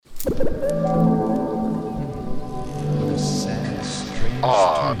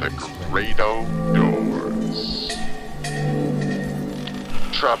are the great outdoors.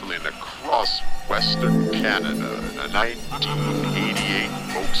 Traveling across Western Canada in a 1988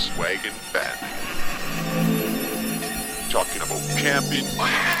 Volkswagen van. Talking about camping,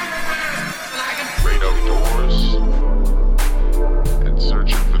 great outdoors, and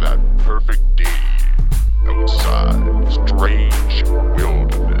searching for that perfect day outside strange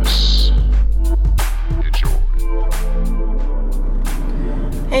wilderness. Enjoy.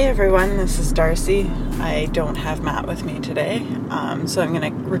 Hey everyone, this is Darcy. I don't have Matt with me today, so I'm going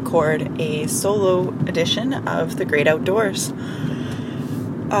to record a solo edition of The Great Outdoors.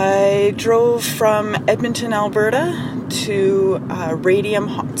 I drove from Edmonton, Alberta to Radium,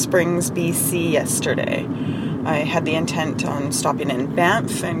 Hotsprings, BC yesterday. I had the intent on stopping in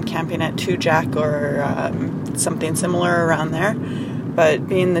Banff and camping at Two Jack or something similar around there. But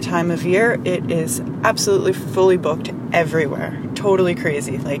being the time of year, it is absolutely fully booked everywhere. Totally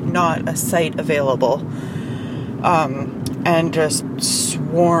crazy. Like, not a site available. And just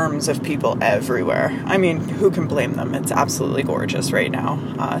swarms of people everywhere. I mean, who can blame them? It's absolutely gorgeous right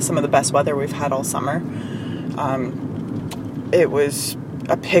now. Some of the best weather we've had all summer. It was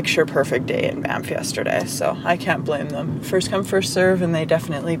a picture-perfect day in Banff yesterday, so I can't blame them. First come, first serve, and they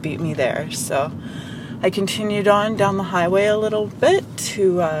definitely beat me there. So I continued on down the highway a little bit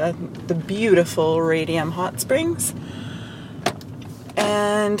to the beautiful Radium Hot Springs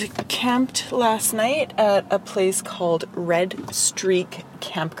and camped last night at a place called Redstreak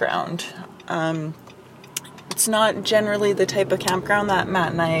Campground. It's not generally the type of campground that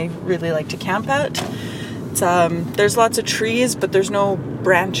Matt and I really like to camp at. It's, there's lots of trees, but there's no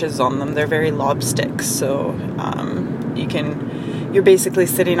branches on them. They're very lobsticks, so you're basically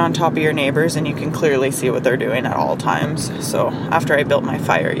sitting on top of your neighbors and you can clearly see what they're doing at all times. So after I built my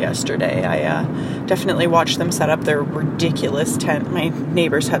fire yesterday, I definitely watched them set up their ridiculous tent. My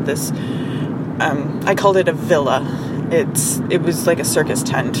neighbors had this, I called it a villa. It was like a circus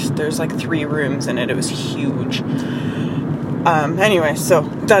tent. There's like 3 rooms in it. It was huge. Anyway, so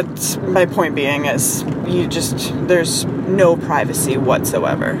that's my point being is there's no privacy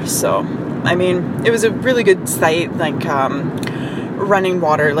whatsoever. So, I mean, it was a really good site, like, running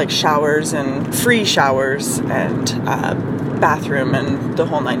water, like showers and free showers and bathroom and the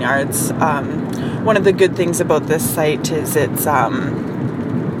whole 9 yards. One of the good things about this site is it's a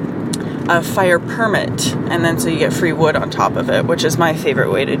fire permit, and then so you get free wood on top of it, which is my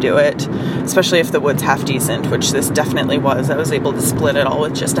favorite way to do it, especially if the wood's half decent, which this definitely was. I was able to split it all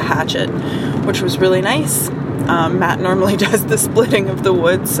with just a hatchet, which was really nice. Matt normally does the splitting of the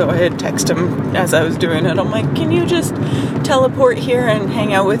wood, so I had texted him as I was doing it. I'm like, can you just teleport here and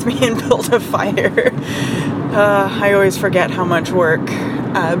hang out with me and build a fire? I always forget how much work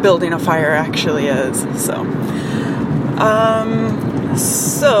building a fire actually is.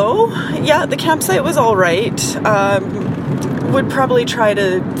 So yeah, the campsite was all right. Would probably try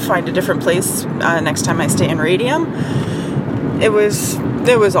to find a different place next time I stay in Radium. It was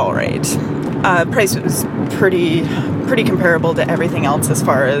all right. Price was pretty comparable to everything else as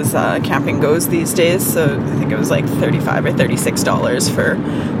far as camping goes these days. So I think it was like $35 or $36 for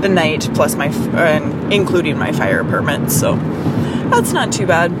the night, plus including my fire permit. So that's not too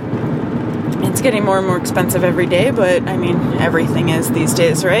bad. It's getting more and more expensive every day, but I mean, everything is these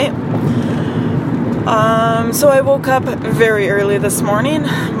days, right? So I woke up very early this morning.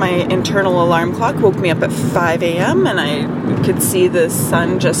 My internal alarm clock woke me up at 5 a.m. and I could see the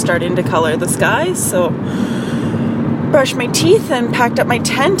sun just starting to color the sky. So brushed my teeth and packed up my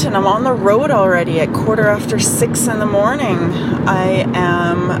tent, and I'm on the road already at 6:15 in the morning. I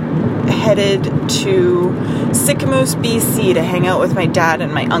am headed to Sicamous, BC to hang out with my dad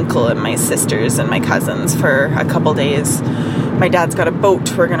and my uncle and my sisters and my cousins for a couple days. My dad's got a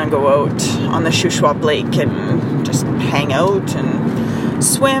boat. We're going to go out on the Shuswap Lake and just hang out and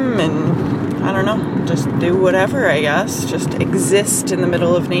swim and, I don't know, just do whatever, I guess. Just exist in the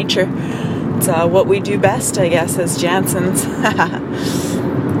middle of nature. It's what we do best, I guess, as Jansens.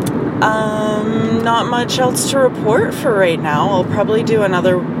 Not much else to report for right now. I'll probably do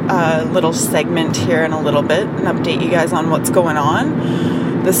another little segment here in a little bit and update you guys on what's going on.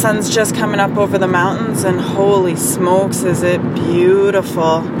 The sun's just coming up over the mountains, and holy smokes, is it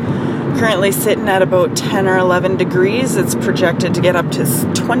beautiful. Currently sitting at about 10 or 11 degrees. It's projected to get up to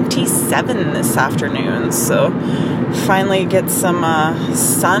 27 this afternoon, so finally get some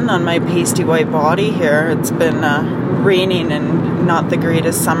sun on my pasty white body here. It's been raining and not the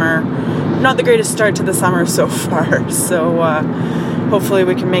greatest start to the summer so far, so hopefully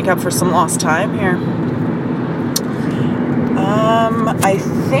we can make up for some lost time here. I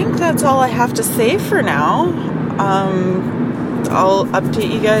think that's all I have to say for now. I'll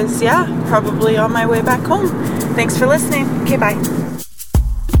update you guys, probably on my way back home. Thanks for listening. Okay, bye.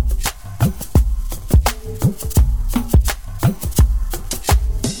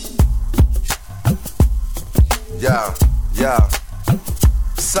 Yeah.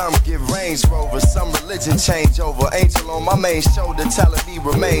 Some get Range Rover, some religion change over. Angel on my main shoulder telling me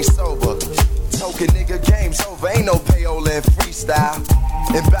remain sober. Token nigga, game's over, ain't no payola in freestyle.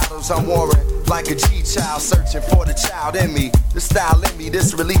 In battles I'm warring like a G-child, searching for the child in me. The style in me,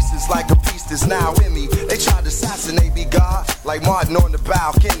 this release is like a piece that's now in me. They tried to assassinate me, God, like Martin on the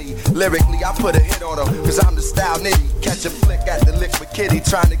balcony. Lyrically, I put a hit on them, cause I'm the style nitty. Catch a flick at the liquid kitty,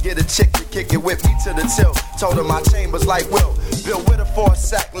 trying to get a chick to kick it with me to the tilt. Told her my chambers like Will. Built with her for a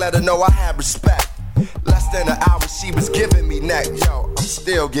sec, let her know I had respect. Less than an hour, she was giving me neck. Yo, I'm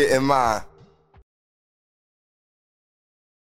still getting mine.